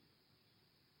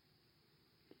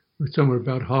we're somewhere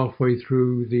about halfway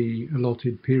through the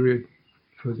allotted period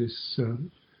for this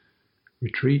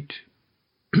retreat.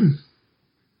 And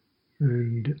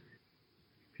if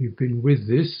you've been with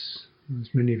this, as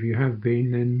many of you have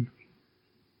been, then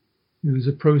there's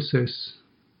a process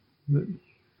that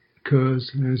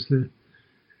occurs as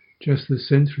just the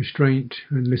sense restraint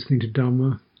and listening to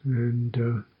Dhamma and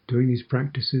doing these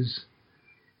practices.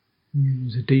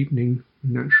 There's a deepening,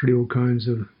 and naturally all kinds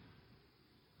of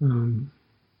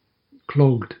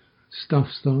clogged stuff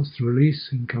starts to release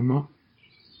and come up.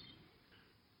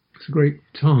 It's a great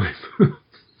time.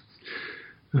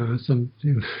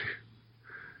 In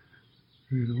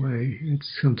a way,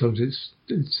 sometimes it's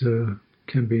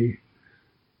can be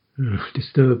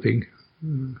disturbing,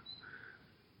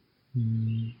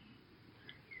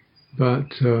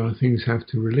 but things have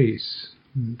to release.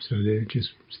 So they're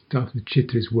just stuff. The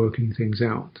Citta is working things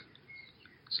out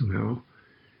somehow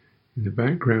in the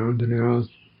background, and our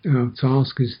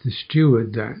task is to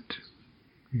steward that.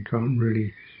 You can't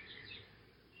really,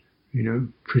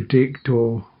 predict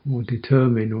or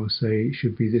determine or say it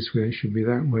should be this way, it should be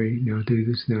that way. Now do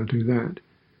this, now do that.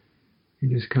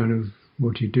 And just kind of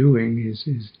what you're doing is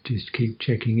just keep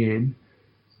checking in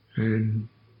and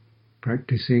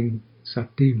practicing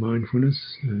sati,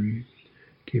 mindfulness, and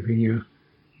keeping your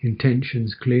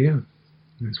intentions clear.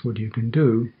 That's what you can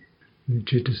do. And the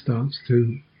Citta starts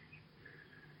to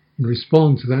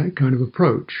respond to that kind of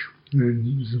approach.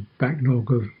 And there's a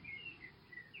backlog of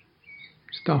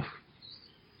stuff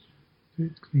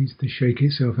it needs to shake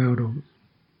itself out of.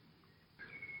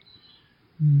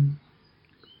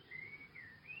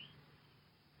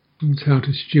 It's how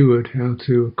to steward, how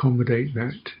to accommodate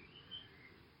that,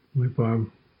 whereby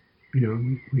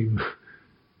you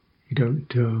don't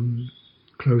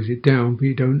close it down, but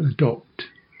you don't adopt.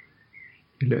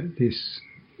 You let this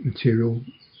material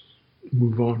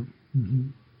move on.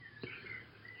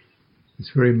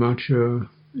 It's very much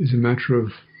is a matter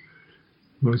of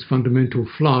most fundamental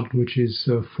flood, which is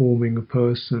forming a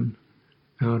person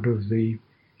out of the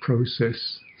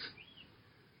process.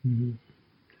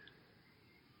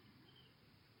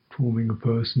 Forming a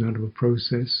person out of a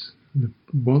process.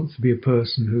 Wants to be a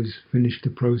person who's finished the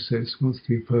process, wants to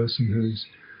be a person who's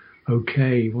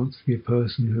okay, wants to be a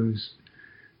person who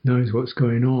knows what's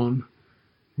going on,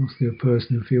 wants to be a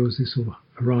person who feels this will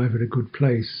arrive at a good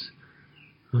place.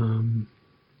 But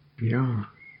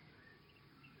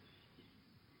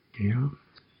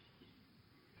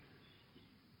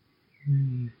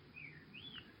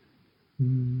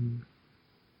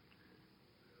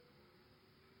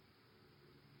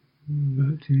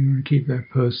you want to keep that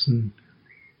person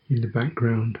in the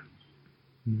background,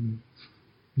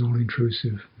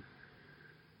 non-intrusive.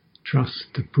 Trust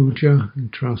the puja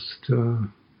and trust the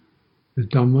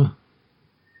Dhamma,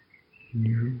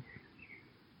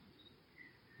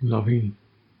 loving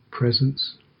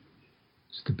presence,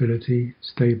 stability,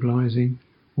 stabilizing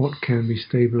what can be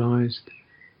stabilized,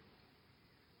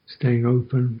 staying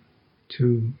open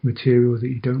to material that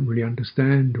you don't really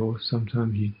understand, or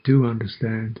sometimes you do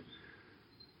understand,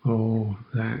 or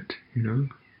that, I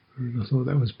thought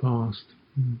that was past.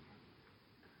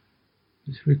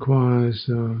 This requires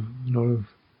a lot of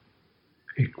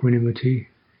equanimity,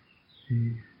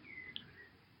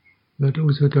 but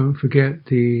also don't forget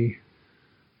the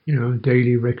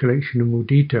daily recollection of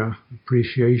mudita,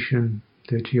 appreciation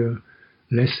that you're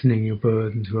lessening your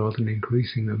burdens rather than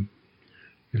increasing them.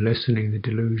 You're lessening the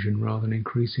delusion rather than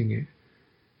increasing it.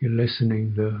 You're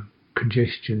lessening the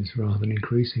congestions rather than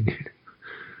increasing it.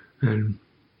 And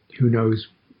who knows,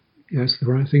 that's the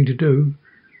right thing to do.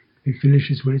 It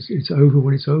finishes when it's over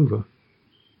when it's over.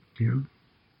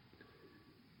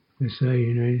 They say,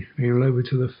 you're over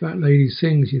till the fat lady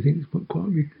sings, you think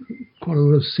quite a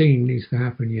lot of singing needs to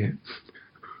happen yet.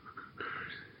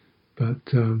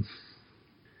 But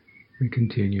we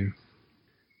continue.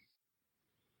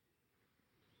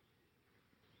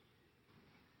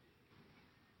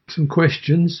 Some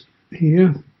questions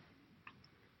here.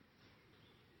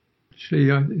 Actually,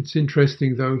 it's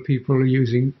interesting though, people are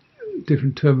using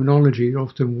different terminology.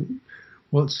 Often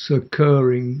what's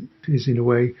occurring is, in a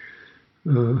way,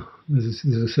 there's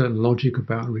a certain logic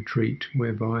about retreat,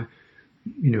 whereby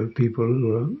people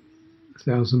who are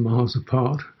 1,000 miles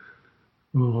apart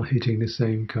are hitting the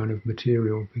same kind of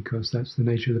material, because that's the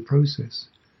nature of the process.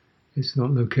 It's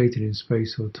not located in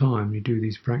space or time. You do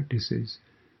these practices,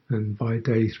 and by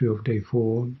day 3 or day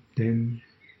 4, then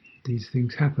these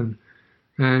things happen.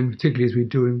 And particularly as we're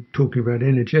talking about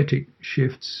energetic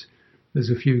shifts, there's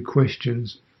a few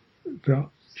questions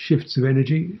about shifts of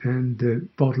energy and the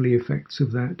bodily effects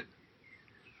of that.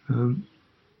 So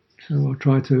I'll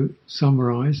try to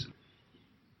summarize.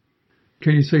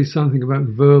 Can you say something about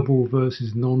verbal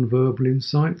versus non-verbal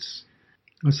insights?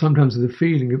 I sometimes have the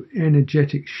feeling of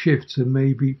energetic shifts and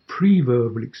maybe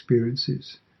pre-verbal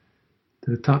experiences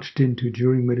that are touched into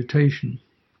during meditation.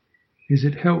 Is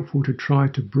it helpful to try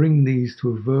to bring these to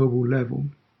a verbal level,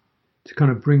 to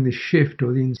kind of bring the shift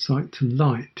or the insight to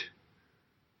light?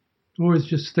 Or is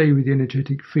just stay with the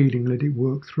energetic feeling, let it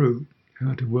work through,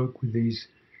 how to work with these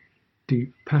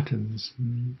deep patterns?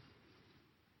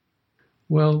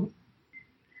 Well,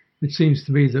 it seems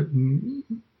to me that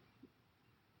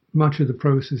much of the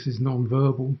process is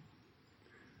non-verbal,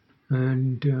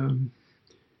 and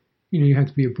you have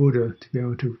to be a Buddha to be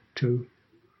able to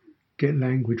get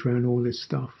language around all this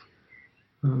stuff,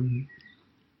 to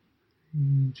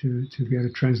be able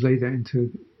to translate that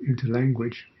into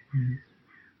language.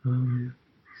 And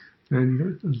a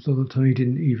lot of the time he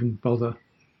didn't even bother,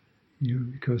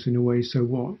 because in a way, so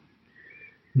what?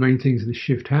 The main thing is the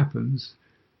shift happens,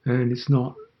 and it's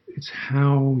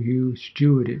how you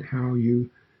steward it, how you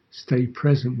stay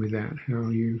present with that,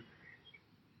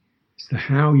 it's the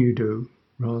how you do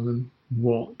rather than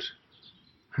what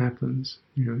happens.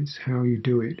 It's how you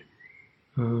do it.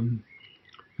 And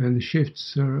the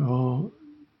shifts are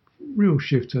real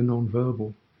shifts are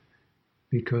non-verbal,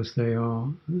 because they are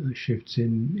shifts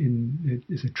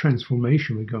it's a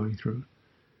transformation we're going through.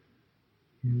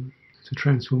 It's a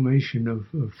transformation of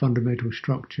fundamental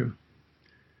structure.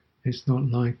 It's not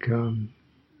like an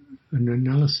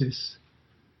analysis,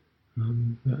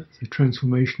 but it's a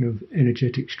transformation of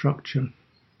energetic structure.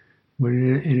 When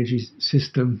an energy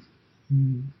system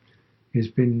has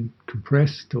been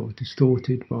compressed or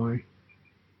distorted by,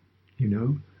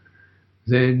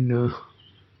 then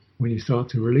when you start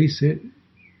to release it,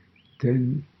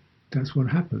 then that's what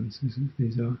happens.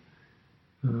 These are,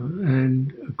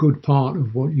 and a good part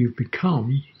of what you've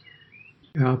become,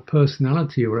 our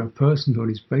personality or our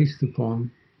personhood, is based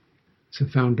upon the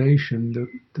foundation,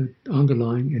 the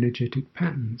underlying energetic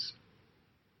patterns.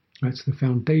 That's the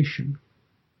foundation,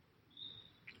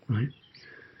 right?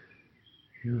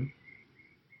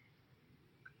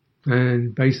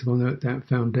 And based upon that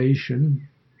foundation,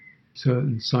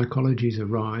 certain psychologies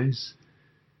arise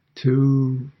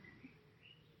to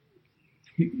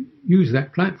use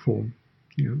that platform.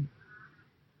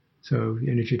 So the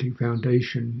energetic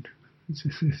foundation, it's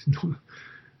not,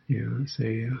 it's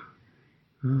a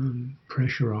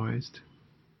pressurized,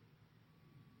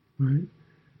 right?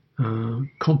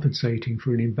 Compensating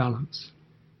for an imbalance.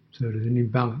 So there's an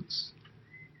imbalance,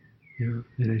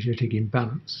 energetic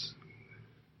imbalance.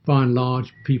 By and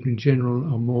large, people in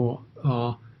general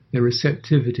their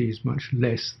receptivity is much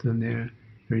less than their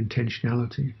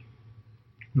intentionality.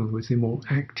 In other words, they're more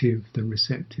active than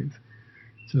receptive.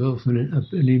 So there's often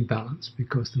an imbalance,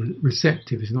 because the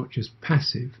receptive is not just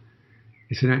passive,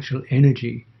 it's an actual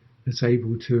energy that's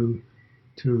able to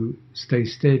stay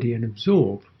steady and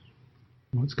absorb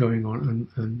what's going on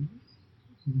and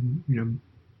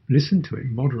listen to it,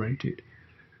 moderate it.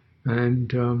 And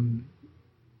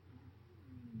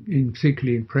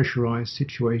particularly in pressurized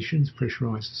situations,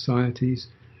 pressurized societies,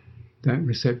 that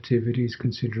receptivity is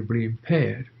considerably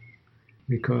impaired,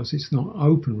 because it's not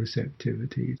open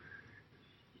receptivity.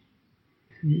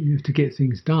 You have to get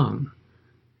things done,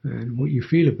 and what you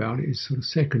feel about it is sort of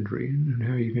secondary, and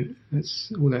how you get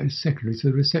all that is secondary. So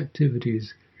the receptivity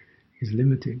is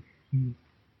limited.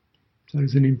 So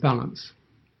there's an imbalance,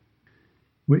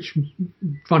 which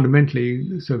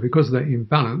fundamentally, so because of that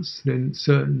imbalance, then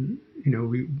certain,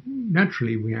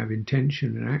 we have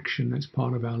intention and action, that's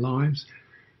part of our lives,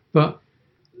 but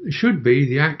it should be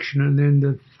the action and then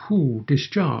the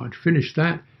discharge. Finish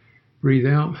that, breathe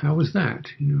out. How was that?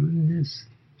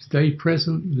 Stay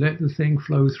present, let the thing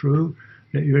flow through,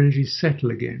 let your energy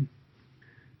settle again.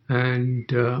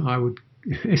 And I would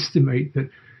estimate that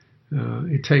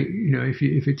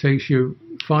if it takes you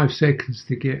 5 seconds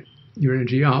to get your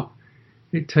energy up,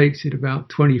 it takes it about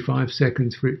 25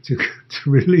 seconds for it to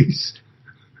release.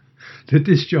 The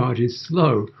discharge is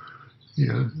slow,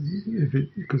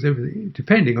 because everything,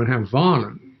 depending on how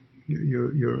violent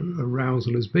your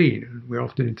arousal has been, and we're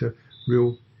often into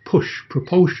real push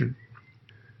propulsion.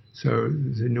 So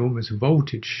there's enormous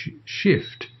voltage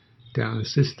shift down the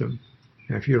system.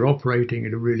 Now, if you're operating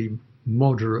at a really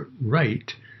moderate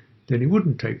rate, then it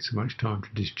wouldn't take so much time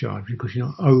to discharge, because you're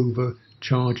not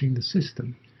overcharging the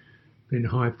system. In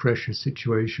high pressure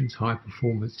situations, high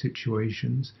performance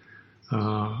situations,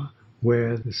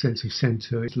 where the sense of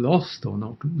center is lost or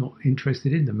not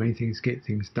interested in, the main thing is get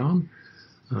things done,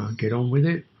 get on with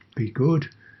it, be good,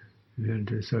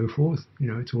 and so forth.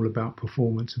 It's all about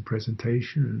performance and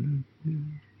presentation,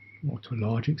 and to a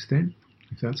large extent,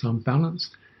 if that's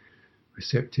unbalanced,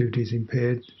 receptivity is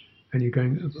impaired, and you're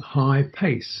going at a high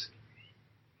pace,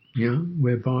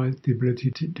 whereby the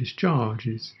ability to discharge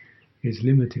is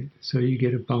limited. So you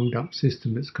get a bunged up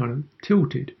system that's kind of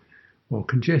tilted or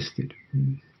congested.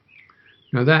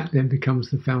 Now that then becomes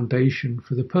the foundation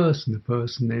for the person. The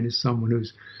person then is someone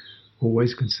who's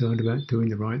always concerned about doing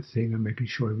the right thing and making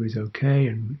sure everybody's okay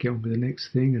and get on with the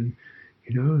next thing, and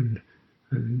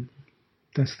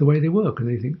that's the way they work, and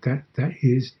they think that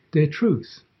is their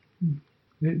truth.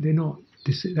 They're not.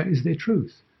 That is their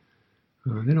truth.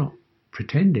 They're not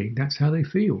pretending. That's how they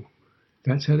feel.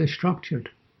 That's how they're structured.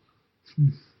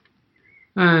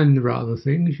 And there are other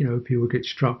things. People get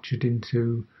structured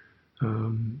into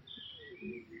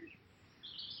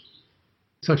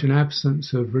such an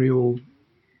absence of real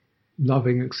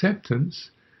loving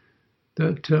acceptance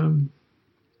that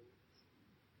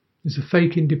there's a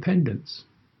fake independence.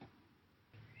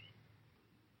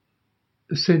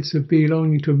 A sense of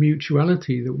belonging to a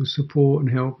mutuality that will support and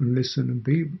help and listen and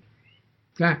be.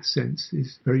 That sense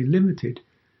is very limited.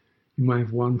 You might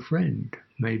have one friend,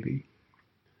 maybe.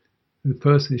 And the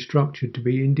person is structured to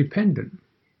be independent.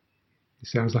 It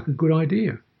sounds like a good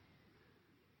idea,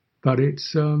 but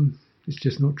it's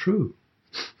just not true.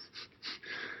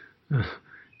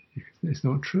 It's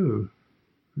not true.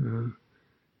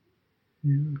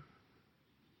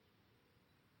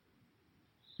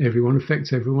 Everyone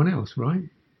affects everyone else, right?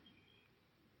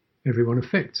 Everyone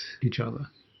affects each other.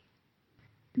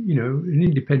 An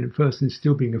independent person is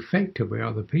still being affected by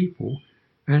other people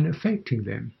and affecting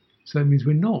them. So that means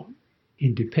we're not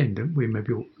independent. We're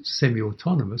maybe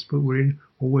semi-autonomous, but we're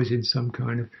always in some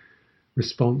kind of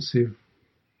responsive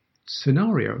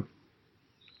scenario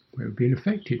where we're being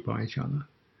affected by each other.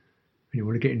 When you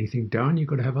want to get anything done, you've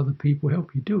got to have other people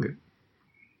help you do it.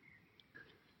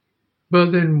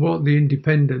 But then what the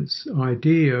independence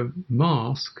idea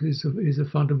masks is a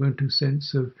fundamental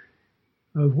sense of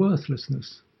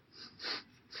worthlessness.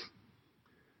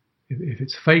 If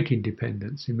it's fake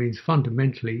independence, it means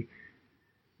fundamentally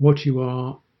what you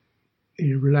are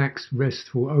in a relaxed,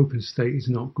 restful, open state is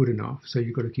not good enough, so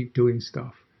you've got to keep doing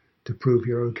stuff to prove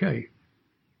you're okay.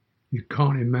 You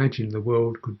can't imagine the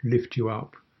world could lift you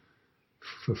up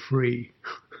for free.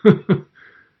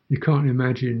 You can't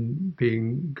imagine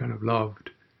being kind of loved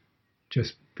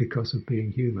just because of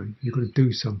being human. You've got to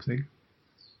do something.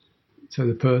 So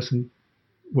the person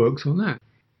works on that.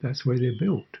 That's where they're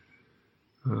built.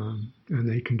 And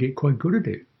they can get quite good at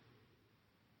it.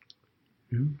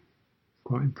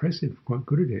 Quite impressive, quite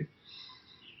good at it.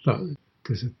 But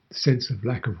there's a sense of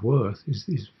lack of worth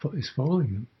is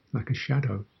following them like a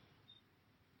shadow.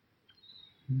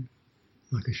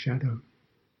 Like a shadow.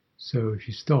 So if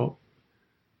you stop,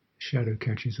 shadow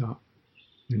catches up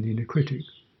in the inner critic.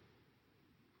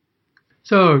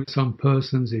 So some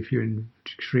persons, if you're in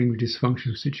extremely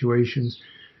dysfunctional situations,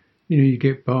 you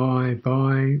get by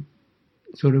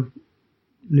sort of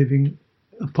living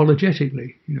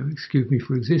apologetically, excuse me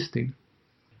for existing.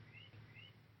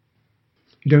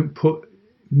 You don't put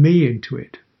me into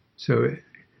it. So,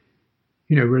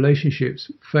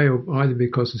 relationships fail either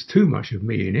because there's too much of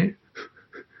me in it,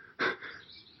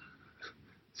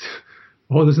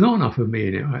 or there's not enough of me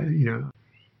in it.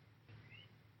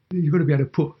 You've got to be able to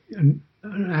put an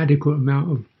adequate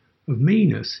amount of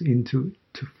me-ness into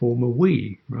to form a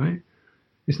we, right?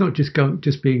 It's not just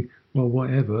being, well,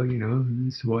 whatever,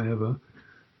 it's whatever.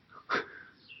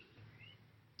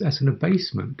 That's an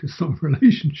abasement. It's not a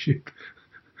relationship.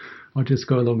 I'll just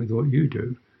go along with what you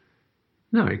do.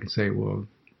 No, you can say, well,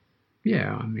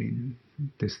 yeah, I mean,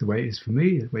 that's the way it is for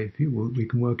me, the way for you, we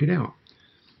can work it out.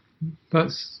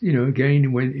 But,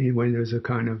 again, when there's a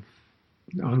kind of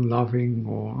unloving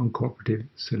or uncooperative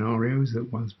scenarios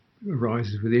that one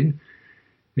arises within,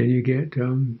 then you get,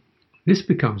 this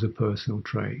becomes a personal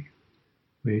trait.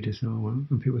 Where you just,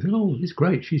 and people think, oh, it's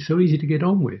great, she's so easy to get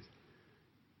on with.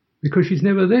 Because she's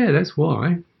never there, that's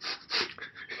why.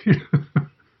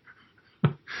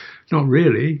 Not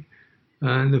really.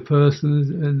 And the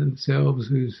person and themselves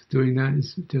who's doing that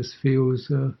just feels,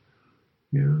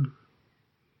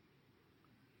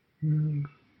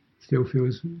 still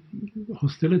feels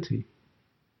hostility,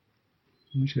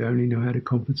 which they only know how to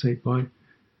compensate by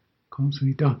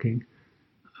constantly ducking.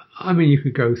 I mean, you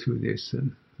could go through this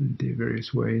and do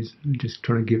various ways, and just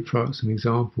trying to throw out some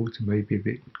examples, maybe a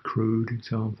bit crude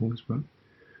examples, but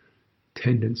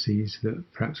tendencies that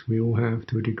perhaps we all have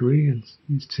to a degree. And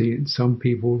you see in some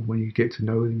people, when you get to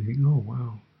know them, you think, oh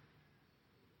wow,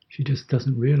 she just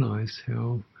doesn't realise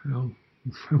how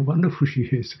wonderful she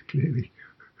is, clearly.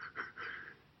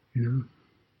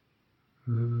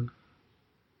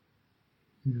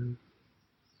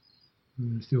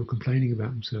 Still complaining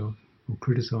about himself. or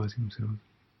criticising themselves,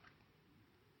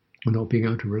 or not being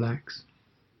able to relax.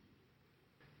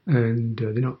 And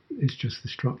they're not. It's just the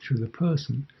structure of the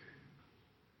person.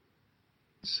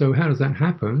 So how does that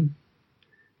happen?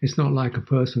 It's not like a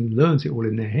person learns it all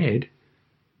in their head.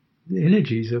 The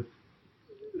energies are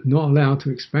not allowed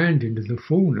to expand into the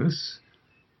fullness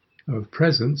of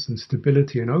presence and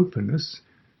stability and openness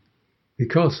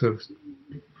because of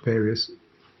various,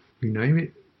 you name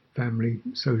it, family,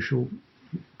 social,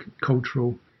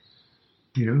 cultural,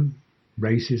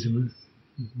 racism,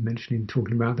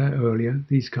 talking about that earlier,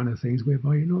 these kind of things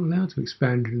whereby you're not allowed to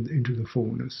expand into the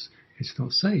fullness. It's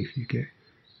not safe. You get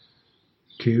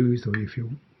accused or you feel...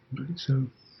 So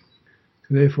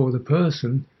therefore the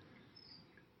person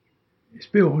is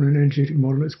built on an energetic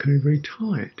model that's kind of very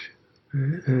tight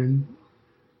and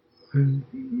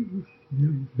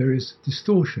various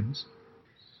distortions.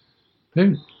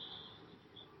 Then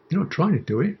you're not trying to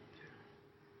do it.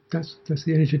 That's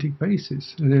the energetic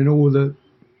basis. And then all the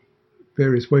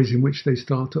various ways in which they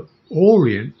start to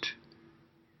orient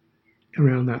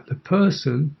around that. The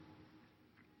person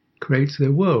creates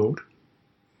their world.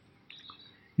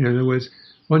 In other words,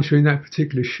 once you're in that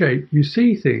particular shape, you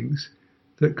see things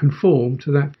that conform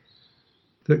to that,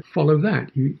 that follow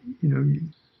that.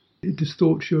 It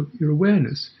distorts your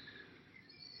awareness.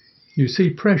 You see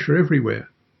pressure everywhere,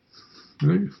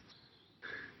 right?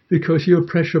 Because you're a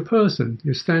pressure person.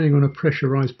 You're standing on a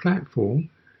pressurized platform,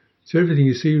 so everything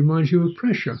you see reminds you of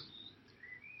pressure.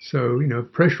 So, a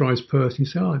pressurized person, you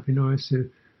say, oh, it'd be nice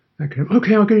to...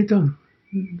 Okay, I'll get it done.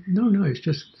 No, it's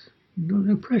just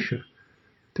no pressure.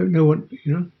 Don't know what,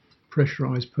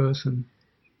 pressurized person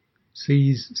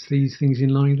sees things in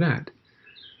like that.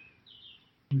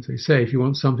 As they say, if you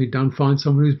want something done, find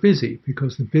someone who's busy,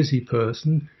 because the busy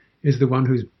person is the one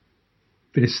who's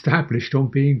been established on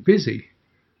being busy,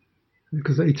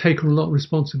 because they take on a lot of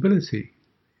responsibility,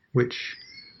 which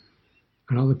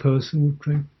another person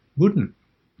wouldn't.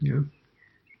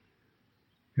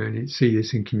 And you see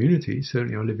this in communities.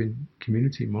 Certainly I live in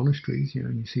community monasteries,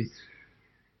 and you see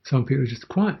some people are just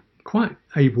quite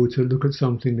able to look at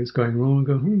something that's going wrong and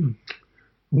go,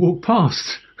 walk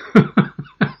past.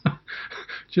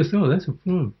 Just, that's a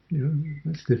problem,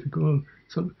 that's difficult.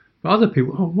 But other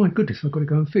people, oh my goodness, I've got to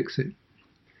go and fix it.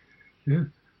 Yeah.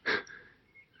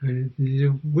 And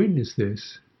you witness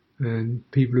this, and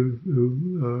people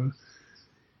who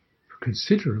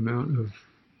consider amount of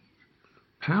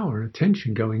power and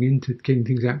attention going into getting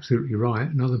things absolutely right,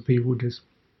 and other people just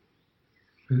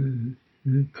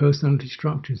personality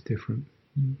structure is different.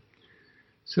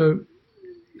 So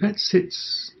that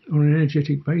sits on an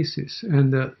energetic basis,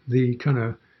 and the kind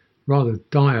of rather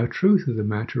dire truth of the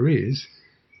matter is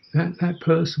that that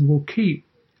person will keep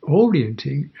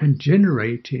orienting and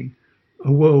generating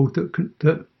a world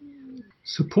that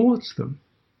supports them.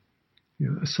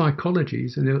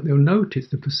 Psychologies, and they'll notice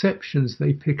the perceptions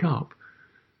they pick up.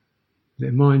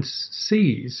 Their mind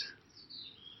sees,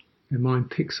 their mind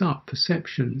picks up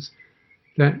perceptions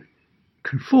that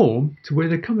conform to where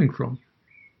they're coming from.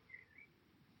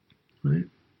 Right?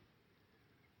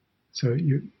 So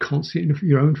you're constantly in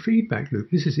your own feedback loop.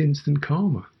 This is instant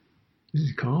karma. This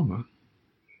is karma.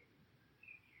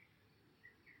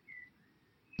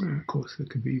 Of course, there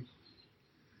could be,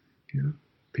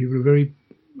 people are very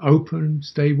open,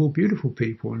 stable, beautiful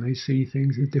people, and they see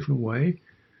things in a different way,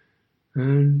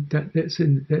 and that's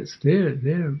their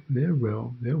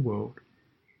realm, their world.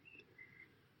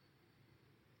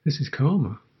 This is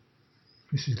karma.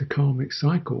 This is the karmic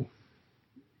cycle.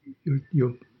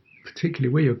 You're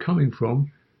particularly where you're coming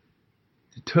from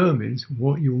determines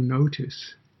what you'll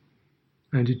notice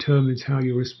and determines how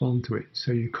you respond to it.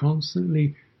 So you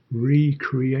constantly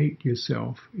recreate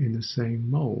yourself in the same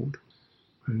mold.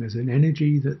 And there's an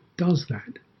energy that does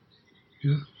that.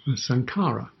 A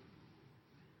sankhara.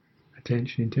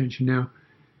 Attention, intention. Now,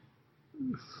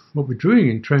 what we're doing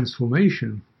in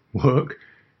transformation work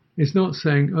is not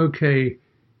saying, okay,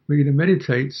 we're going to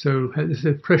meditate, so this is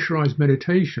a pressurized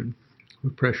meditation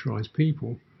with pressurized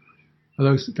people.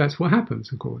 Although that's what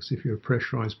happens, of course. If you're a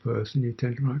pressurized person, you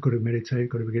tend to, right, got to meditate,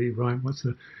 got to get it right.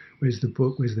 Where's the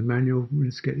book? Where's the manual?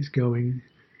 Let's get this going.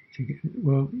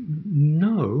 Well,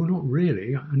 no, not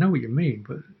really. I know what you mean,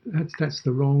 but that's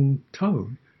the wrong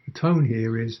tone. The tone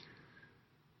here is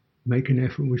make an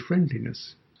effort with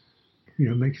friendliness.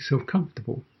 Make yourself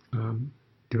comfortable.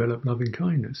 Develop loving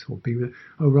kindness, or be with,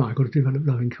 I've got to develop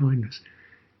loving kindness.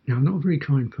 Now, I'm not a very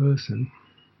kind person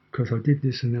because I did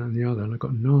this and that and the other, and I've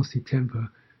got a nasty temper.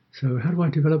 So how do I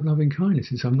develop loving kindness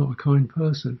since I'm not a kind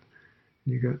person?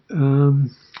 And you go,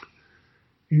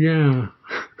 yeah.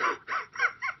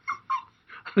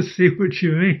 I see what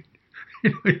you mean.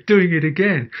 doing it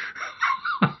again.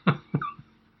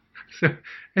 So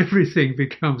everything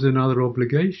becomes another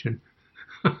obligation.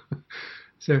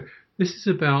 So this is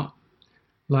about,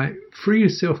 like, free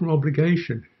yourself from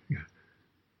obligation.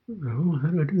 Oh, how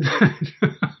do I do that?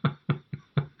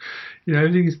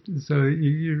 Everything. So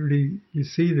you really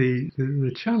see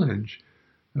the challenge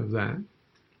of that.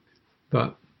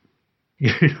 But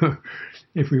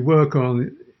if we work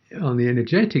on the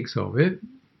energetics of it,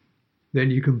 then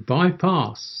you can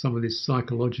bypass some of this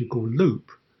psychological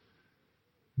loop,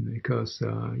 because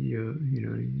you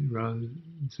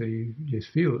just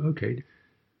feel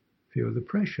the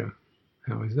pressure.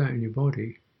 How is that in your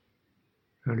body?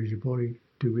 How does your body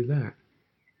do with that?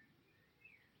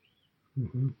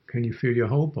 Can you feel your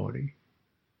whole body?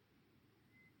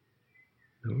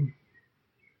 No.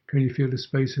 Can you feel the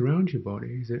space around your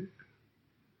body? Is it?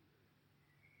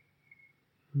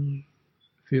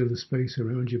 Feel the space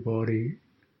around your body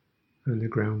and the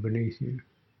ground beneath you.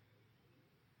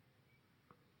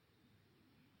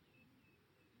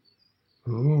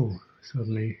 Oh,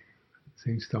 suddenly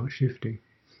things start shifting.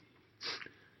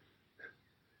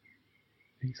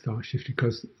 Things start shifting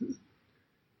because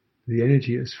the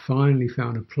energy has finally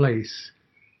found a place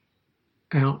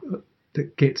out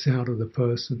that gets out of the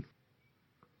person.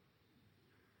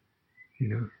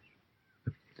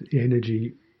 The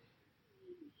energy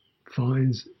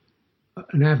finds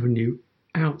an avenue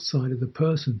outside of the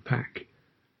person pack,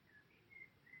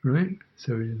 right?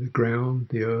 So the ground,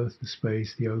 the earth, the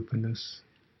space, the openness.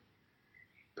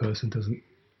 Person doesn't.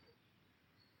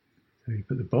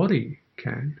 But the body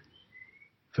can.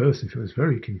 First, if it was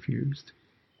very confused,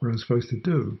 what I'm supposed to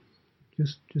do,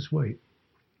 just wait.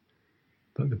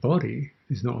 But the body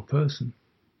is not a person.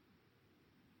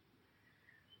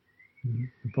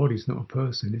 The body's not a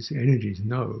person. Its energies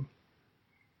know.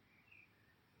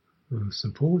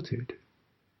 Supported.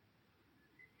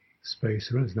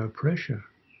 Space around. There's no pressure.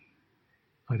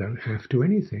 I don't have to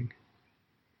anything.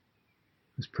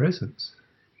 There's presence.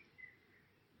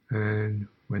 And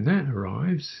when that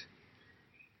arrives,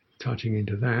 touching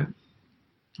into that,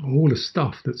 all the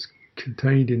stuff that's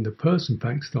contained in the person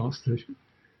pack starts to,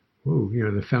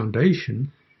 the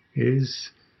foundation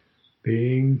is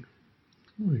being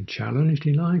challenged,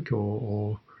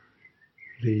 or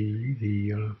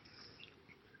the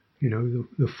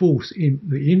force in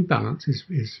the imbalance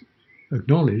is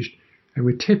acknowledged, and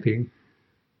we're tipping.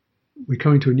 We're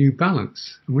coming to a new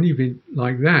balance, and when you've been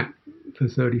like that for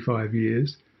 35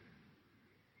 years,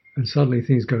 and suddenly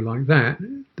things go like that,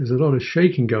 there's a lot of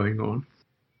shaking going on,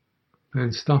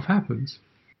 and stuff happens.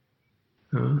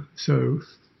 And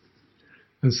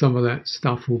some of that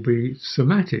stuff will be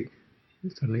somatic.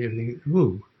 Suddenly everything,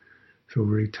 feel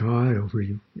really tired, or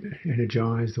really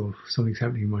energized, or something's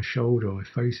happening in my shoulder, or my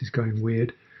face is going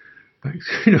weird. And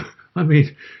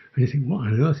you think, what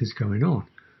on earth is going on?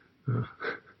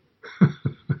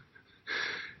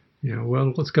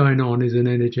 What's going on is an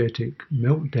energetic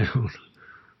meltdown.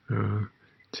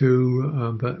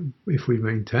 But if we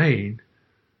maintain,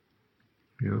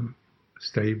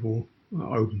 stable,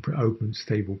 open,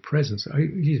 stable presence,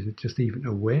 just even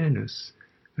awareness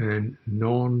and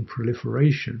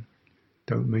non-proliferation,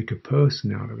 don't make a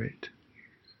person out of it.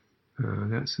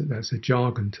 That's a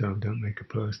jargon term. Don't make a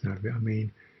person out of it. I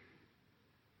mean,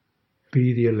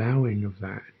 be the allowing of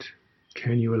that.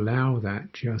 Can you allow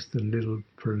that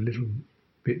for a little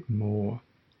bit more?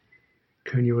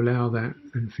 Can you allow that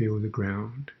and feel the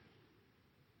ground?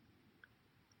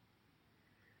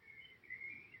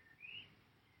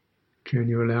 Can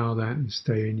you allow that and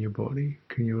stay in your body?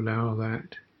 Can you allow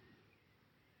that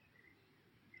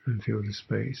and feel the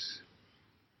space?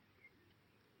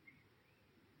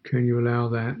 Can you allow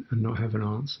that and not have an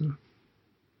answer?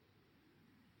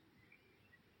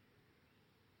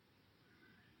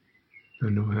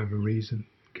 And not have a reason?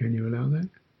 Can you allow that?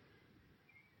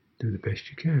 Do the best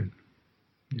you can.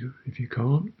 If you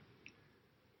can't,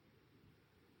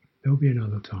 there'll be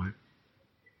another time.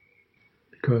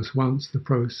 Because once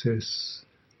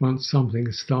something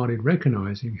has started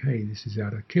recognizing, hey, this is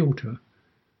out of kilter,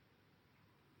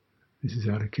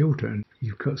 and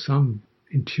you've got some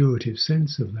intuitive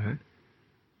sense of that,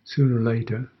 sooner or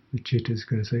later the chitta's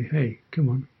going to say, hey, come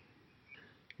on,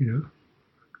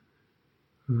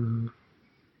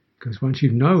 because once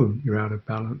you've known you're out of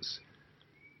balance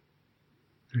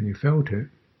and you felt it,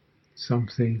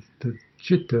 the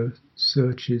chitta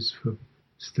searches for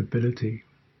stability.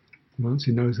 Once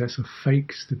it knows that's a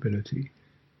fake stability,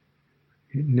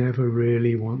 it never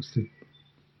really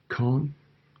can't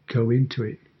go into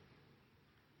it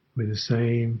with the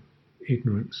same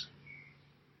ignorance.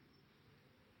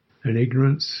 And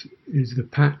ignorance is the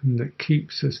pattern that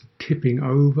keeps us tipping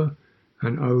over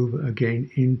and over again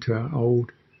into our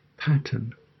old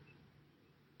pattern.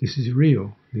 This is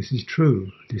real. This is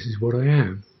true. This is what I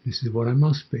am. This is what I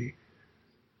must be.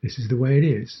 This is the way it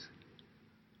is.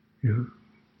 You know,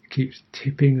 it keeps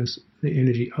tipping us, the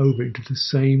energy, over into the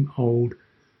same old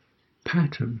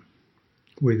pattern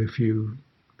with a few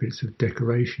bits of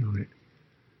decoration on it.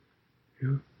 You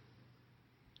know,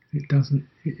 it doesn't.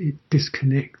 It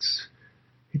disconnects.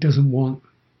 It doesn't want.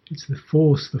 It's the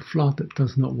force, the flood that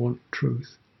does not want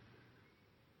truth.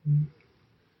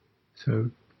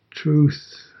 So,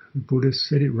 truth. The Buddha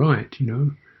said it right. You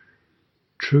know,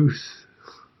 truth.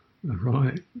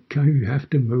 Right. You have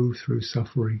to move through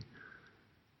suffering,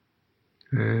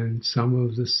 and some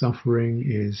of the suffering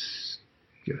is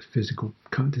just physical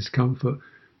discomfort,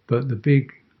 but the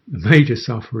major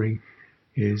suffering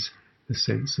is the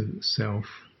sense of self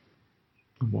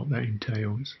and what that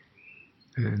entails.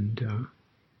 And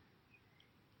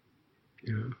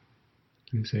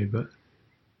you say, but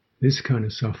this kind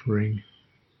of suffering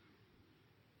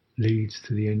leads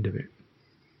to the end of it.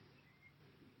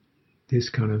 This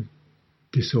kind of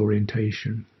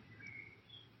disorientation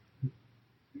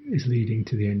is leading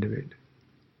to the end of it.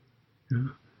 You know?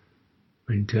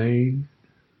 Maintain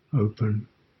open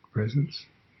presence.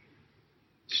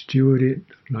 Steward it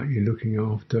like you're looking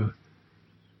after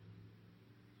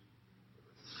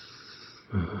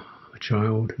a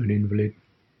child, an invalid,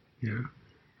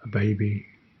 a baby.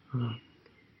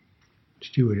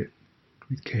 Steward it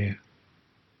with care.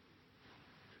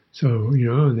 So,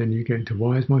 and then you get into,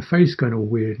 why is my face going all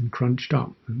weird and crunched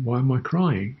up? And why am I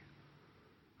crying?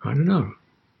 I don't know.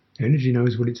 Energy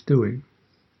knows what it's doing.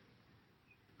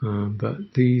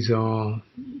 But these are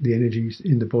the energies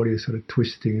in the body are sort of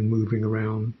twisting and moving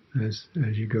around as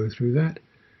you go through that.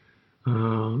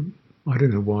 I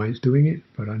don't know why it's doing it,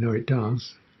 but I know it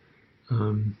does.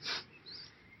 And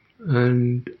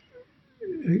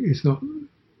it's not,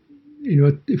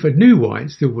 if I knew why, it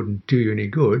still wouldn't do you any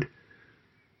good,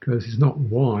 because it's not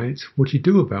why, it's what you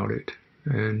do about it.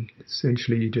 And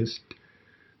essentially you just,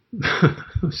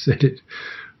 I've said it,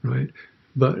 right?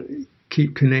 But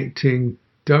keep connecting.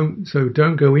 Don't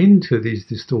go into these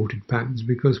distorted patterns,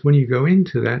 because when you go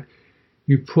into that,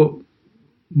 you put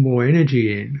more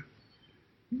energy in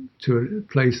to a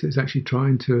place that's actually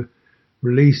trying to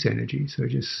release energy. So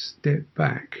just step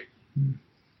back.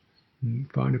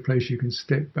 Find a place you can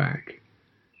step back.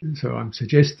 And so I'm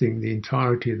suggesting the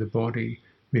entirety of the body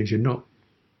means you're not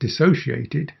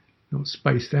dissociated, not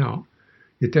spaced out.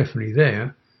 You're definitely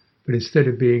there, but instead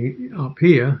of being up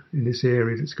here in this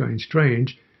area that's going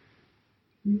strange,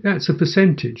 that's a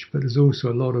percentage, but there's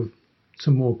also a lot of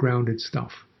some more grounded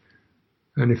stuff.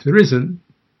 And if there isn't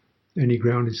any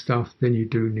grounded stuff, then you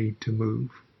do need to move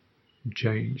and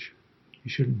change. You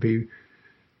shouldn't be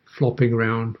flopping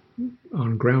around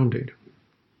ungrounded.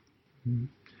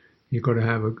 You've got to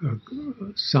have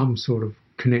some sort of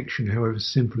connection, however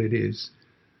simple it is.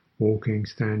 Walking,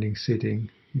 standing, sitting.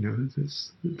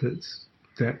 That's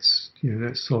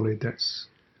solid. That's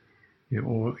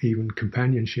or even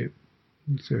companionship.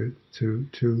 So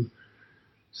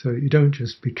you don't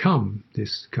just become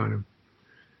this kind of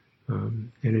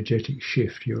energetic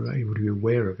shift. You're able to be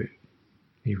aware of it.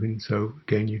 Even so,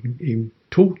 again, you can even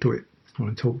talk to it. When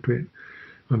I talk to it,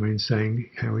 I mean saying,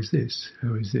 how is this?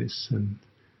 How is this? And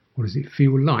what does it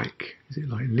feel like? Is it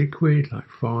like liquid, like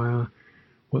fire?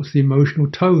 What's the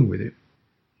emotional tone with it?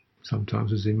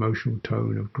 Sometimes there's the emotional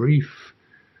tone of grief,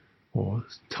 or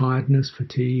tiredness,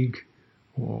 fatigue,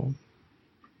 or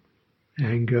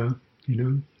anger,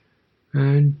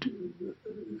 and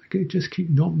just keep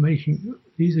not making,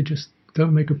 these are just,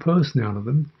 don't make a person out of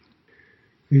them.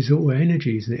 These are all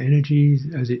energies, and energies,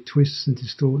 as it twists and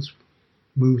distorts,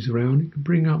 moves around, it can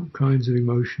bring up kinds of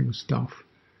emotional stuff.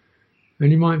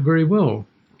 And you might very well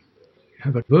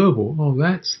have a verbal, oh,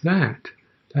 that's that.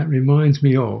 That reminds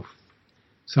me of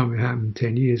something that happened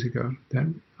 10 years ago.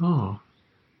 Then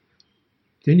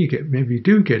maybe you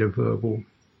do get a verbal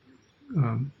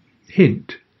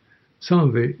hint. Some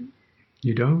of it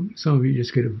you don't. Some of it you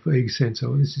just get a vague sense,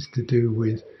 oh, this is to do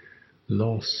with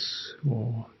loss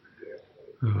or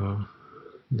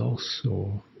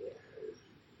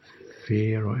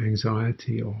fear or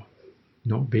anxiety or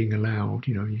not being allowed.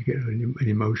 You get an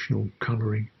emotional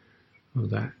colouring of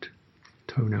that,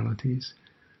 tonalities.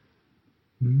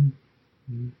 The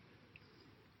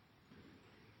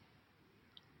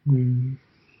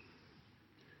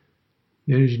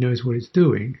energy knows what it's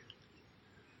doing,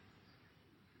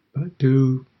 but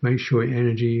do make sure your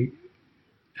energy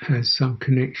has some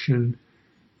connection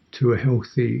to a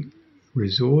healthy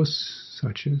resource,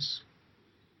 such as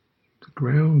the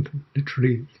ground,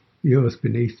 literally the earth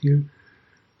beneath you,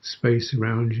 space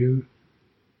around you,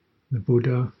 the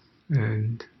Buddha,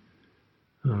 and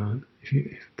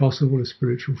if possible, a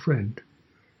spiritual friend.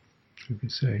 You can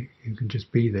say, you can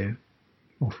just be there,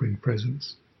 offering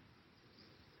presence,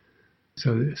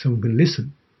 so that someone can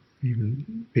listen,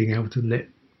 even being able to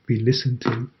be listened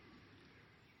to.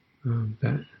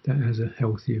 That has a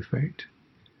healthy effect.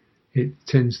 It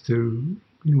tends to,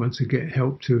 once you get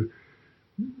help to,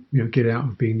 get out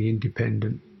of being the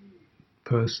independent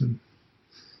person,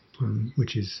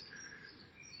 which is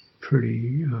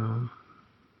pretty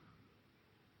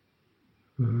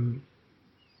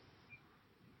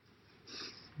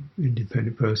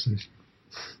independent person is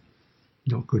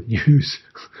not good news.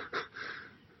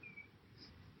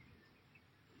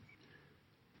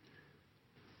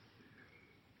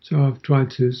 So I've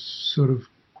tried to sort of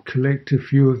collect a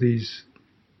few of these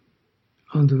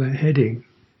under that heading,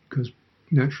 because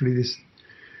naturally this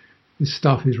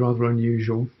stuff is rather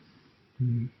unusual.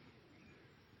 And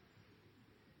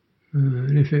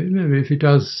if it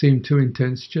does seem too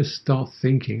intense, just start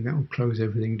thinking. That will close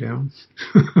everything down.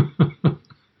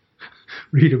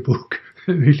 Read a book.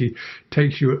 It really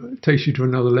takes you to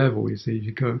another level. You see,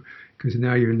 you go, because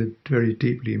now you're in the very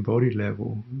deeply embodied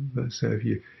level. But so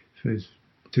if it's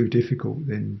too difficult,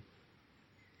 then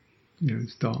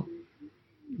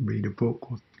read a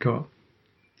book or go up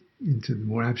into the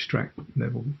more abstract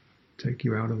level, take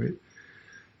you out of it.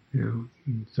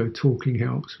 So talking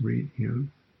helps.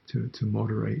 To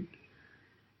moderate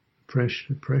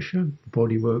pressure.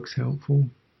 Body work's helpful.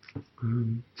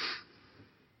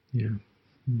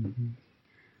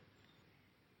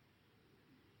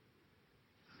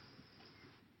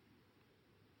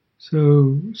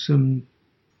 So some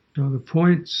other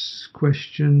points.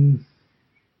 Question: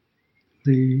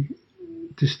 the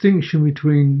distinction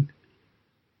between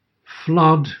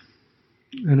flood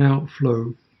and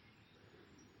outflow.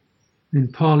 In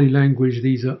Pali language,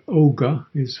 these are ogha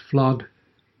is flood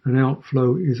and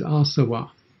outflow is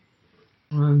āsava.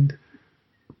 And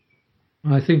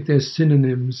I think they're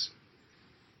synonyms.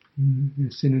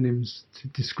 They're synonyms to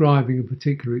describing a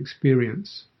particular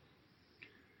experience.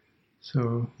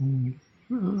 So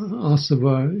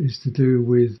āsava is to do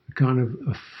with kind of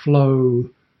a flow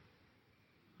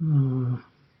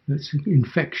that's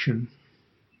infection.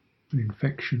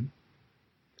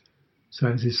 So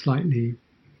it's a slightly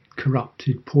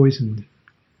corrupted, poisoned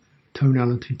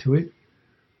tonality to it.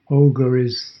 Ogha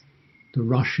is the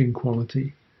rushing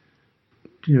quality.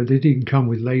 They didn't come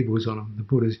with labels on them. The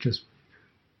Buddha's just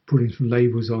putting some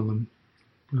labels on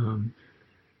them.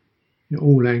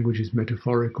 All language is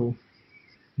metaphorical.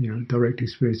 Direct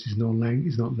experience is not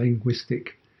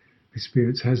linguistic.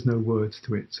 Experience has no words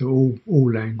to it. So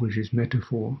all language is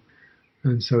metaphor,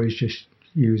 and so it's just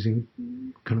using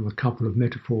kind of a couple of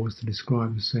metaphors to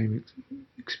describe the same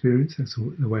experience. That's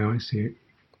the way I see it.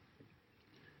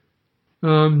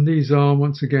 These are,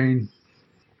 once again,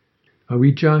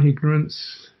 avijja,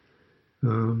 ignorance,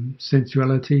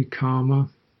 sensuality, karma,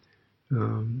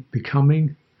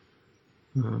 becoming,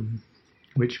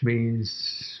 which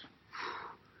means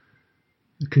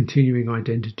the continuing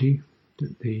identity,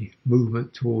 the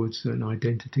movement towards an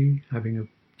identity, having a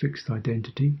fixed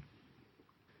identity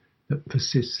that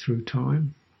persists through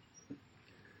time.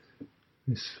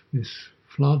 This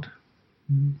flood.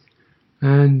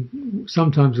 And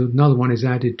sometimes another one is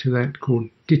added to that called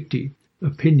ditthi,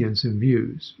 opinions and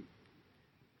views.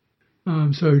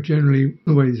 So generally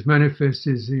the way this manifests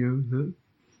is, that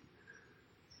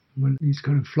when these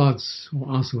kind of floods or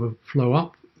āsava flow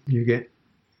up, you get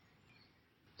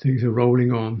things are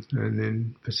rolling on, and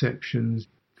then perceptions,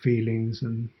 feelings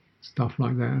and stuff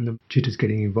like that, and the chitta's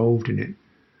getting involved in it.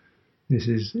 This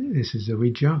is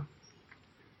avijja.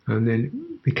 And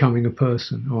then becoming a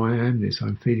person. Oh, I am this,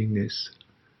 I'm feeling this,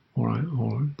 or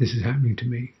this is happening to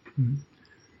me. And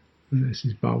this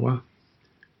is bhava.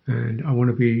 And I want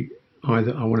to be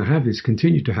either, I want to have this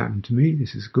continue to happen to me,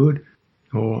 this is good,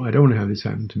 or I don't want to have this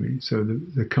happen to me. So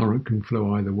the current can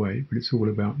flow either way, but it's all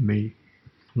about me.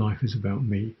 Life is about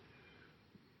me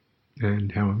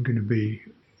and how I'm going to be.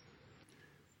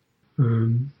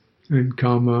 And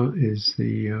karma is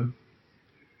the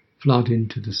flood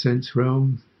into the sense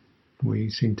realm.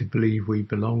 We seem to believe we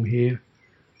belong here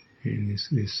in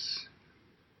this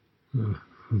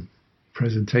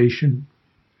presentation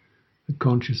that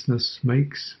consciousness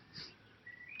makes.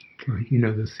 Like,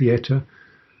 the theatre.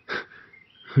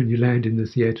 When you land in the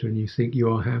theatre and you think you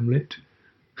are Hamlet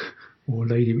or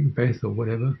Lady Macbeth or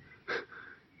whatever,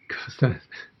 because that,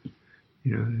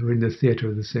 we're in the theatre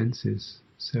of the senses,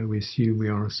 so we assume we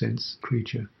are a sense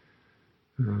creature.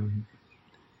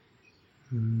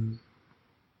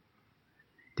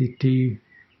 Ditthi,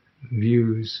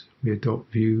 views. We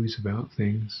adopt views about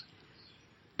things,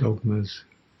 dogmas,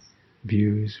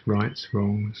 views, rights,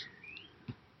 wrongs.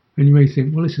 And you may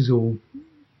think, well, this is all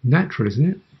natural, isn't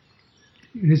it?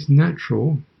 It is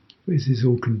natural, but this is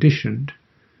all conditioned.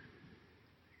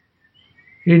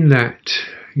 In that,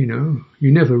 you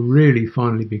never really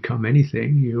finally become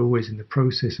anything. You're always in the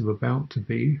process of about to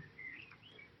be.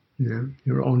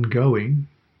 You're ongoing.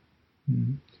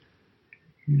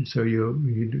 So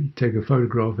you take a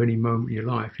photograph any moment in your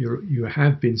life. You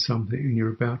have been something, and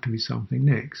you're about to be something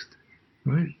next,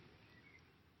 right?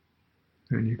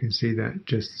 And you can see that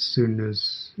just as soon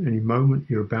as any moment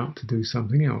you're about to do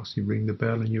something else. You ring the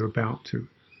bell, and you're about to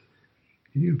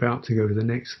go to the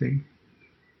next thing.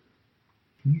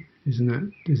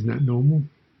 Isn't that normal?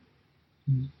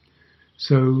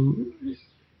 So,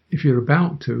 if you're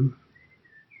about to,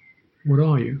 what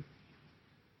are you?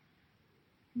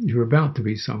 You're about to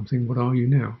be something. What are you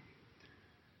now?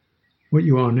 What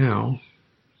you are now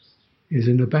is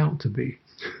an about to be,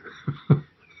 or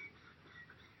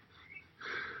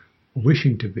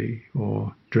wishing to be,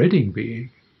 or dreading being,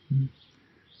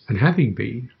 and having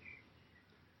been.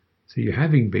 So you're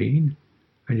having been,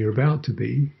 and you're about to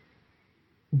be.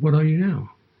 What are you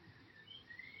now?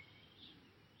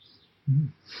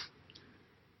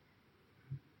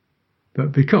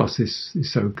 But because this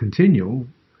is so continual,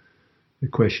 the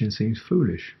question seems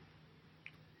foolish.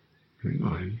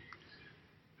 I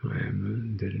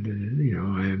am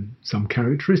some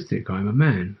characteristic. I'm a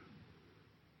man.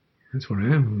 That's what I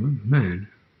am. I'm a man.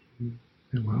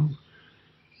 Well,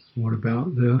 what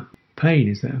about the pain?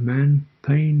 Is that a man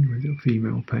pain? Or is it a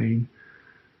female pain?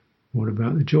 What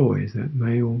about the joy? Is that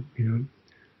male?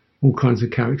 All kinds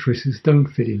of characteristics don't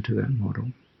fit into that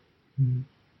model.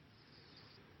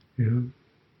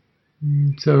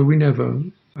 So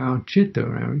our citta,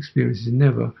 our experience is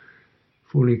never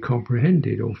fully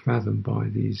comprehended or fathomed by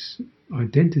these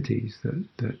identities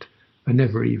that are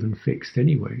never even fixed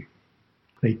anyway.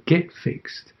 They get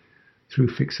fixed through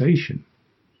fixation.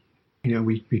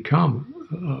 We become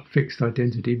a fixed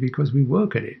identity because we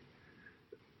work at it.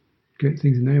 Get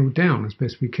things nailed down as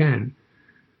best we can.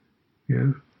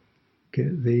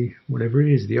 Get the, whatever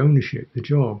it is, the ownership, the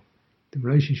job, the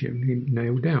relationship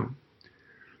nailed down.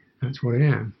 That's what I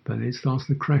am. But then it starts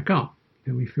to crack up,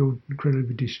 and we feel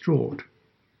incredibly distraught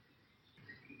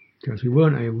because we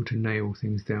weren't able to nail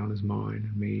things down as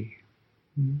mine and me.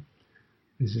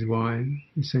 This is why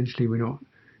essentially we're not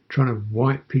trying to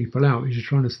wipe people out. We're just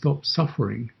trying to stop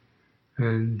suffering.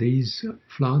 And these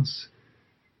floods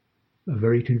are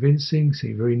very convincing,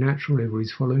 seem very natural,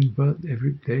 everybody's following, but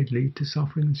they lead to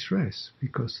suffering and stress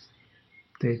because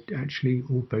they're actually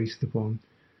all based upon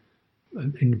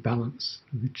an imbalance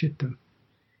of the citta.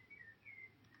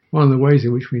 One of the ways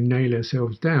in which we nail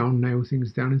things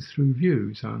down is through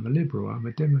views. I'm a liberal, I'm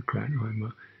a Democrat, I'm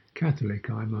a Catholic,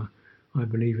 I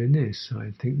believe in this,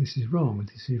 I think this is wrong,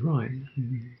 this is right,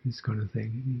 this kind of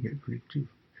thing. You get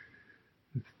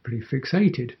pretty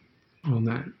fixated on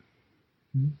that.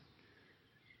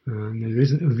 And there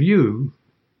isn't a view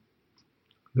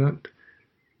that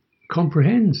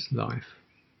comprehends life,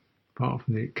 apart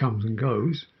from that it comes and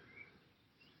goes.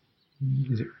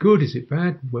 Is it good? Is it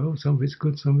bad? Well, some of it's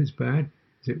good, some of it's bad.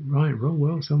 Is it right, wrong?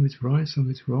 Well, some of it's right, some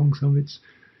of it's wrong, some of it's,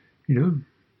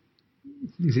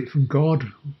 is it from God?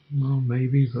 Well,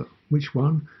 maybe, but which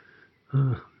one?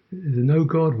 Is there no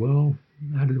God? Well,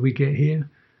 how did we get here?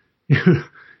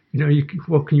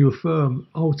 What can you affirm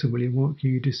ultimately, and what can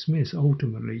you dismiss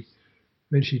ultimately?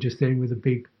 Eventually just end with a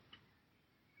big,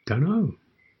 don't know.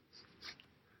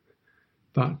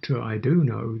 But I do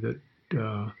know that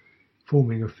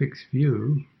forming a fixed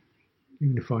view,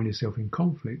 you're going to find yourself in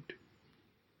conflict.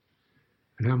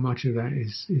 And how much of that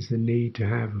is the need to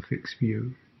have a fixed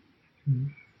view?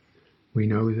 We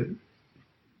know that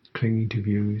clinging to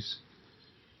views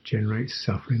generates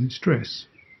suffering and stress.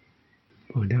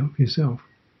 Find out for yourself.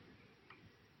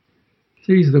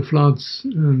 These are the floods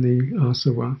and the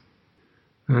āsava,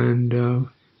 and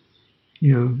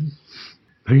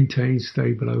maintain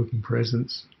stable open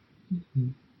presence,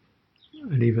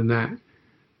 and even that,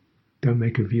 don't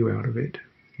make a view out of it.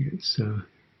 It's a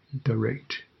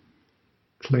direct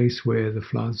place where the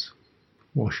floods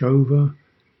wash over,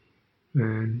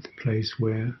 and the place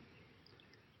where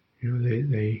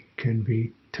they can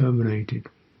be terminated.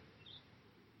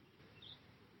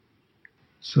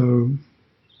 So,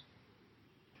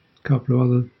 a couple of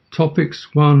other topics.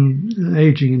 One,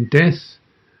 aging and death,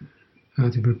 how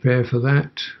to prepare for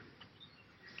that.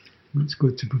 It's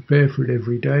good to prepare for it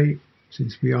every day,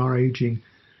 since we are aging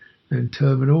and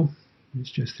terminal.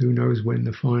 It's just who knows when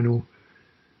the final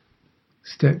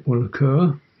step will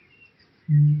occur.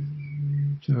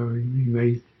 So you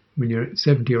may, when you're at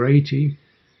 70 or 80,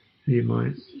 you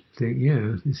might think,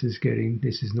 yeah, this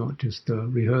is not just a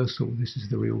rehearsal, this is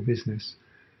the real business.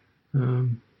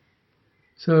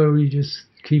 So you just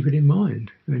keep it in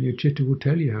mind, and your chitta will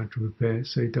tell you how to prepare.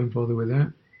 Say, don't bother with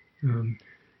that.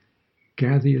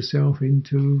 Gather yourself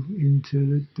into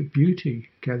the beauty.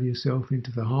 Gather yourself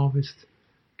into the harvest.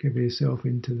 Gather yourself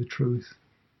into the truth.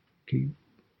 Keep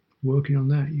working on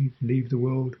that. You leave the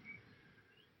world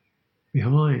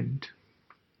behind.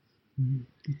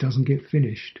 It doesn't get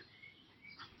finished.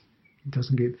 It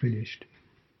doesn't get finished.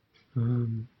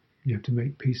 You have to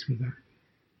make peace with that,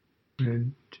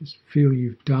 and just feel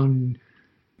you've done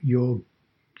you've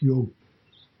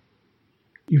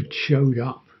showed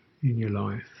up in your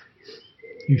life.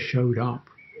 You showed up.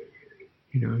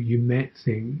 You met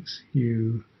things.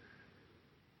 You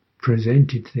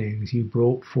presented things. You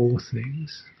brought forth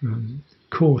things. Of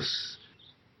course,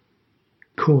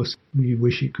 you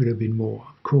wish it could have been more.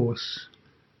 Of course,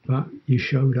 but you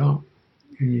showed up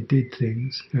and you did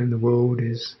things, and the world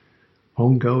is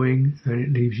ongoing, and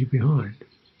it leaves you behind.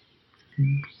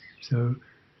 So,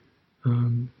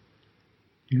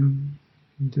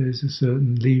 there's a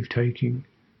certain leave taking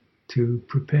to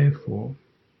prepare for,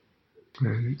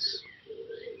 and it's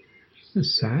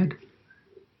sad,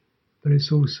 but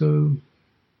it's also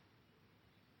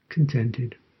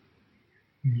contented.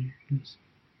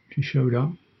 She showed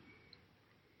up.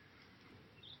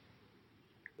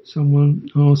 Someone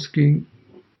asking,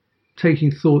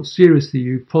 taking thought seriously,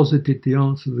 you posited the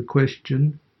answer to the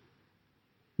question,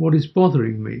 what is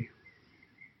bothering me?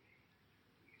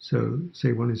 So,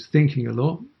 say one is thinking a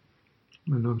lot,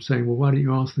 and I'm saying, well, why don't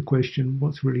you ask the question,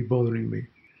 what's really bothering me?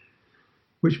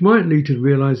 Which might lead to the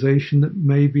realization that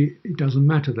maybe it doesn't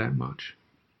matter that much.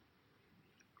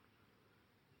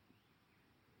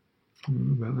 I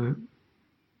don't know about that.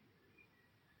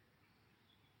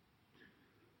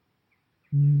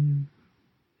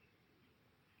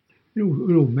 It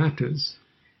all matters.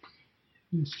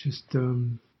 It's just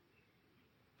you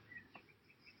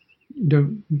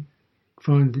don't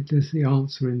find that there's the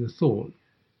answer in the thought.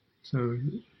 So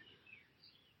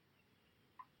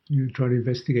you try to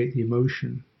investigate the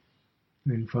emotion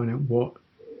and find out what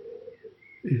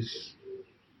is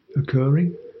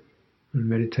occurring and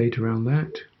meditate around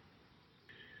that.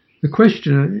 The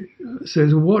questioner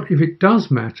says, what if it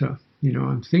does matter?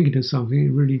 I'm thinking of something,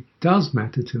 it really does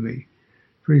matter to me.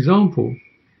 For example,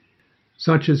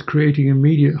 such as creating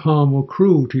immediate harm or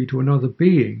cruelty to another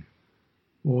being,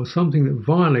 or something that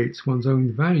violates one's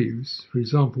own values. For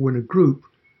example, when a group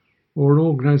or an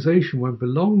organization one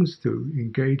belongs to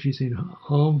engages in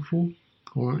harmful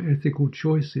or unethical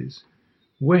choices,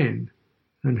 when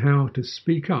and how to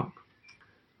speak up,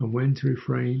 and when to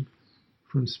refrain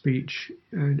from speech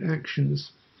and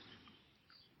actions.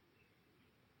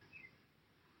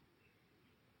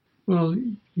 Well,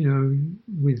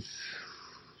 with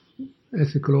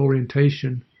ethical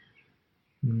orientation,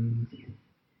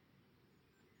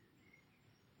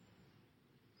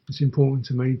 it's important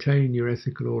to maintain your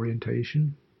ethical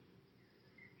orientation,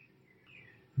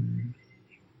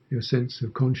 your sense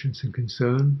of conscience and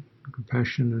concern,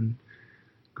 compassion and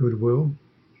goodwill.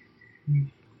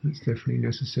 That's definitely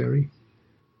necessary.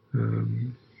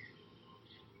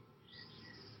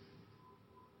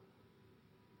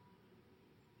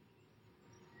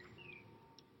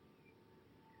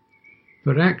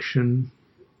 But action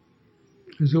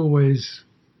is always,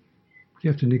 you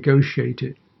have to negotiate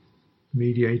it,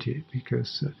 mediate it,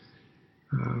 because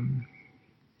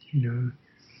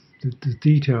the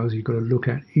details you've got to look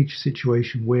at each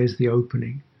situation. Where's the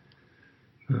opening?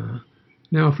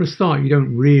 Now, for a start, you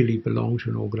don't really belong to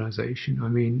an organisation. I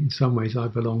mean, in some ways, I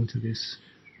belong to this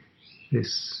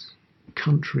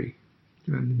country,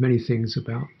 and many things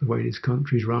about the way this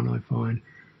country's run, I find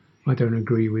I don't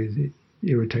agree with. It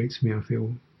irritates me. I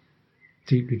feel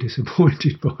deeply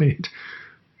disappointed by it.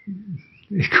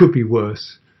 It could be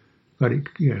worse, but it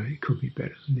could be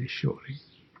better than this, surely.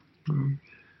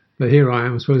 But here I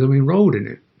am. I suppose I'm enrolled in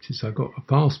it since I've got a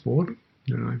passport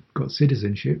and I've got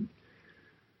citizenship.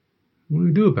 What do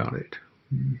we do about it?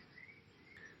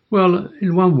 Well,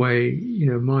 in one way,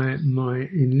 my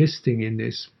enlisting in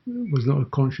this was not a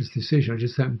conscious decision. I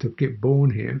just happened to get born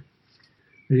here.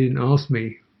 They didn't ask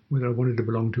me whether I wanted to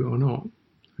belong to it or not.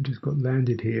 I just got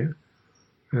landed here,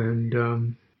 and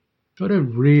I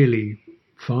don't really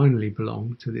finally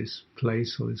belong to this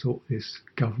place or this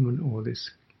government or this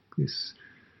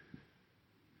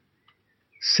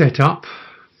setup.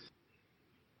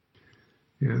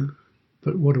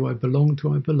 But what do I belong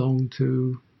to? I belong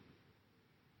to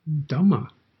Dhamma,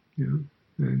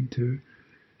 and to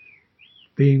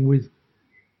being with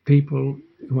people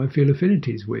who I feel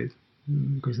affinities with,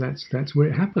 because that's where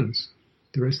it happens.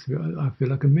 The rest of it, I feel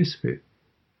like a misfit.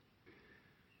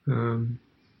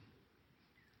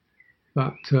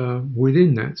 But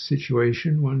within that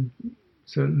situation, one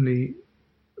certainly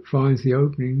finds the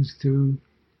openings to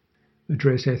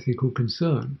address ethical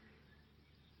concern.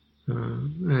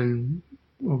 And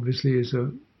obviously, as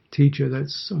a teacher,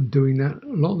 I'm doing that a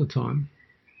lot of the time,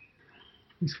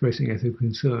 expressing ethical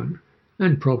concern.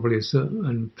 And probably a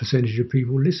certain percentage of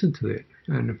people listen to it,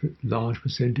 and a large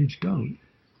percentage don't.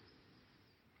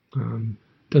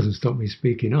 Doesn't stop me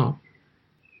speaking up,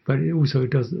 but it also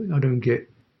doesn't. I don't get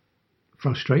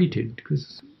frustrated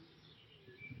because,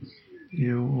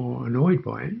 or annoyed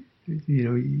by it.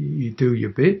 You do your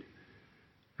bit,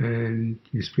 and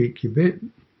you speak your bit,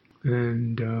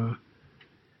 and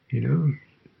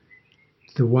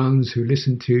the ones who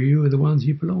listen to you are the ones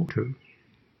you belong to.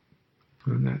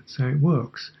 And that's how it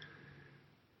works.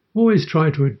 Always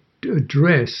try to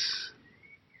address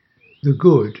the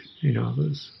good in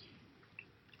others.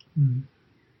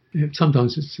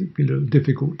 Sometimes it's a little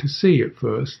difficult to see at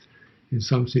first in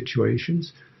some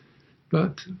situations,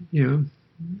 but the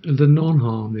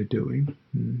non-harm they're doing,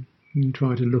 you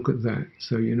try to look at that,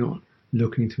 so you're not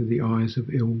looking through the eyes of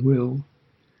ill will.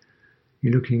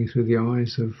 You're looking through the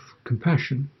eyes of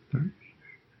compassion. Right?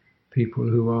 People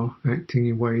who are acting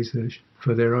in ways that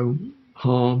for their own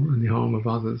harm and the harm of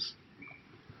others.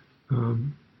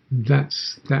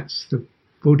 That's the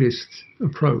Buddhist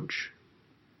approach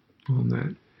on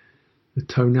that. The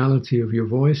tonality of your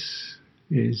voice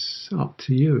is up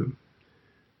to you,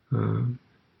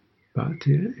 but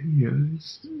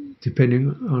it's depending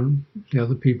on the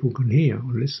other people can hear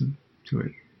or listen to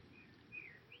it.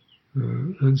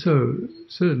 And so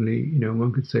certainly,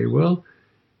 one could say, well,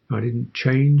 I didn't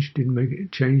make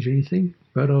it change anything,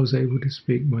 but I was able to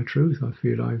speak my truth. I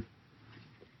feel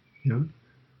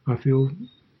I feel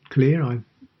clear. I've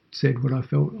said what I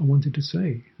felt I wanted to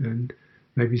say, and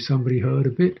maybe somebody heard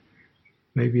a bit,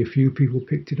 maybe a few people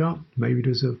picked it up, maybe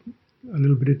there's a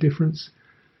little bit of difference.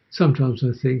 Sometimes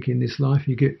I think in this life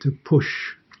you get to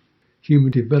push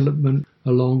human development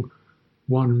along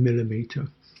 1 millimeter,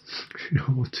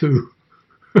 or 2,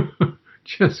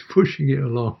 just pushing it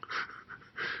along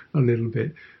a little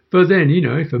bit. But then,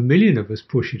 if 1 million of us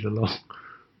push it along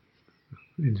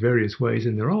in various ways,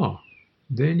 and there are,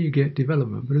 then you get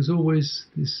development. But there's always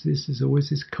there's always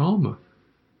this karma,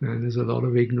 and there's a lot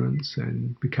of ignorance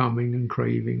and becoming and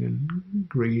craving and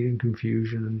greed and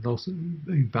confusion and loss and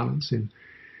imbalance in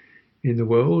the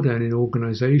world and in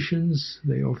organizations.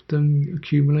 They often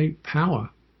accumulate power,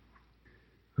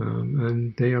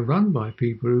 and they are run by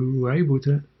people who are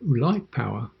who like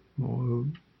power, or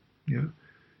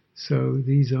So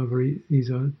these are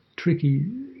tricky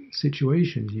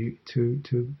situations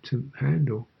to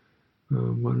handle.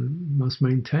 One must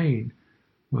maintain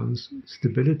one's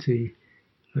stability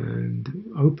and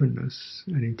openness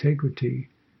and integrity,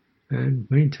 and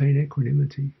maintain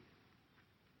equanimity.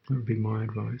 That would be my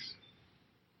advice.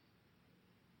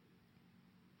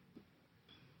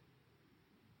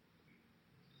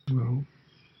 Well,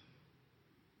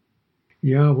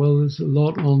 there's a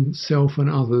lot on self and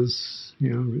others,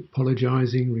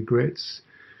 apologizing, regrets,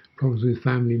 problems with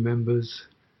family members.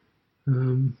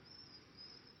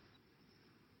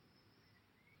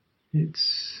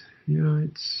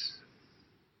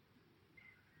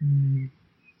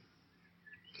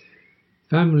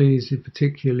 Family is a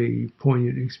particularly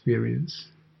poignant experience,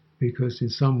 because in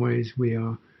some ways we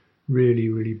are really,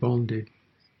 really bonded.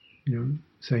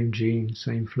 Same genes,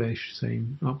 same flesh,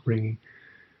 same upbringing.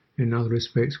 In other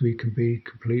respects, we can be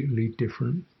completely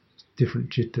different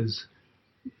chittas,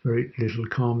 very little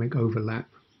karmic overlap.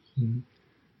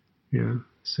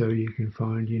 So you can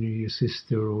find, your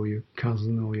sister or your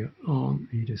cousin or your aunt,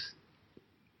 you just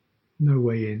no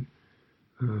way in,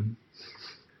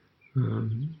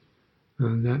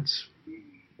 and that's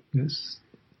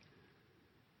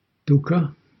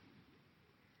dukkha,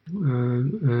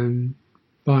 and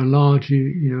by and large,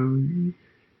 you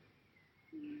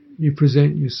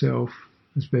present yourself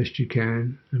as best you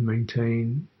can and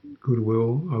maintain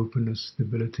goodwill, openness,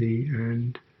 stability,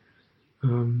 and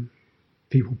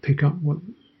people pick up what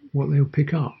they'll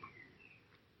pick up.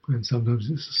 And sometimes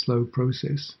it's a slow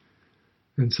process.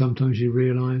 And sometimes you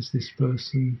realise this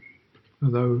person,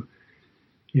 although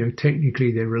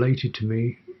technically they're related to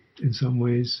me, in some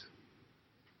ways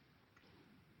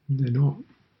they're not.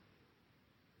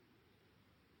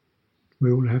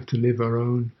 We all have to live our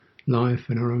own life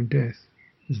and our own death.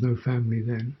 There's no family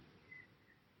then.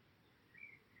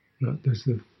 But there's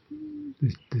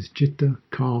citta,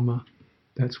 karma,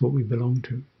 That's what we belong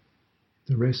to.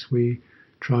 The rest we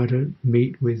try to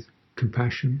meet with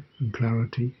compassion and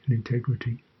clarity and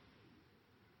integrity.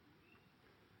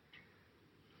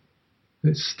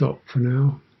 Let's stop for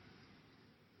now.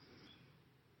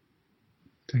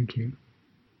 Thank you.